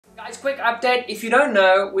Guys, quick update. If you don't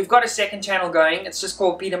know, we've got a second channel going. It's just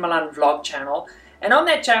called Peter Malan Vlog Channel. And on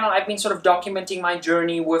that channel, I've been sort of documenting my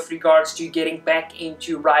journey with regards to getting back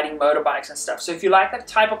into riding motorbikes and stuff. So if you like the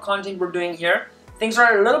type of content we're doing here, things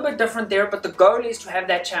are a little bit different there, but the goal is to have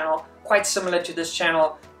that channel quite similar to this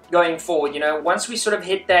channel going forward. You know, once we sort of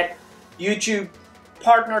hit that YouTube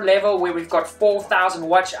partner level where we've got 4,000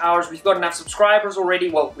 watch hours, we've got enough subscribers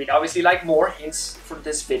already. Well, we'd obviously like more, hence for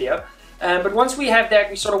this video. But once we have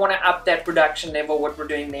that, we sort of want to up that production level, what we're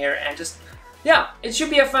doing there, and just, yeah, it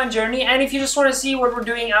should be a fun journey. And if you just want to see what we're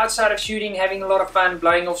doing outside of shooting, having a lot of fun,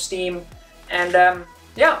 blowing off steam, and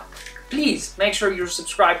yeah, please make sure you're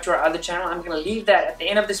subscribed to our other channel. I'm going to leave that at the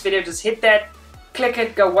end of this video. Just hit that, click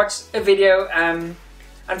it, go watch a video.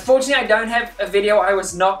 Unfortunately, I don't have a video. I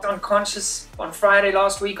was knocked unconscious on Friday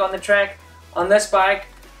last week on the track on this bike.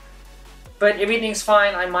 But everything's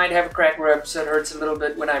fine. I might have a cracked rib, so it hurts a little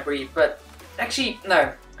bit when I breathe. But actually,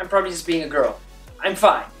 no. I'm probably just being a girl. I'm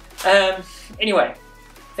fine. Anyway,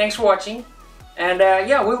 thanks for watching. And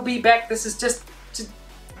yeah, we'll be back. This is just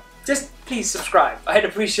please subscribe. I'd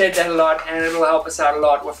appreciate that a lot, and it'll help us out a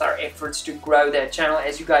lot with our efforts to grow that channel.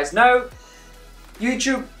 As you guys know,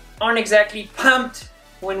 YouTube aren't exactly pumped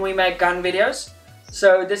when we make gun videos.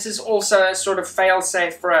 So this is also a sort of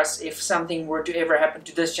fail-safe for us if something were to ever happen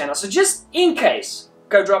to this channel. So just in case,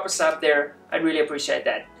 go drop a sub there. I'd really appreciate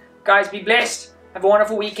that. Guys, be blessed. Have a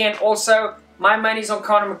wonderful weekend. Also, my money's on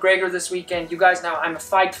Conor McGregor this weekend. You guys know I'm a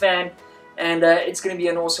fight fan, and it's going to be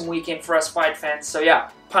an awesome weekend for us fight fans. So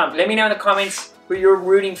yeah, pumped. Let me know in the comments who you're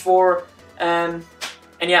rooting for. And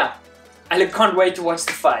yeah, I can't wait to watch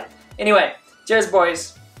the fight. Anyway, cheers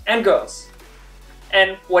boys and girls.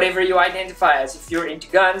 And whatever you identify as, if you're into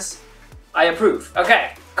guns, I approve.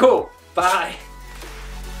 Okay, cool. Bye.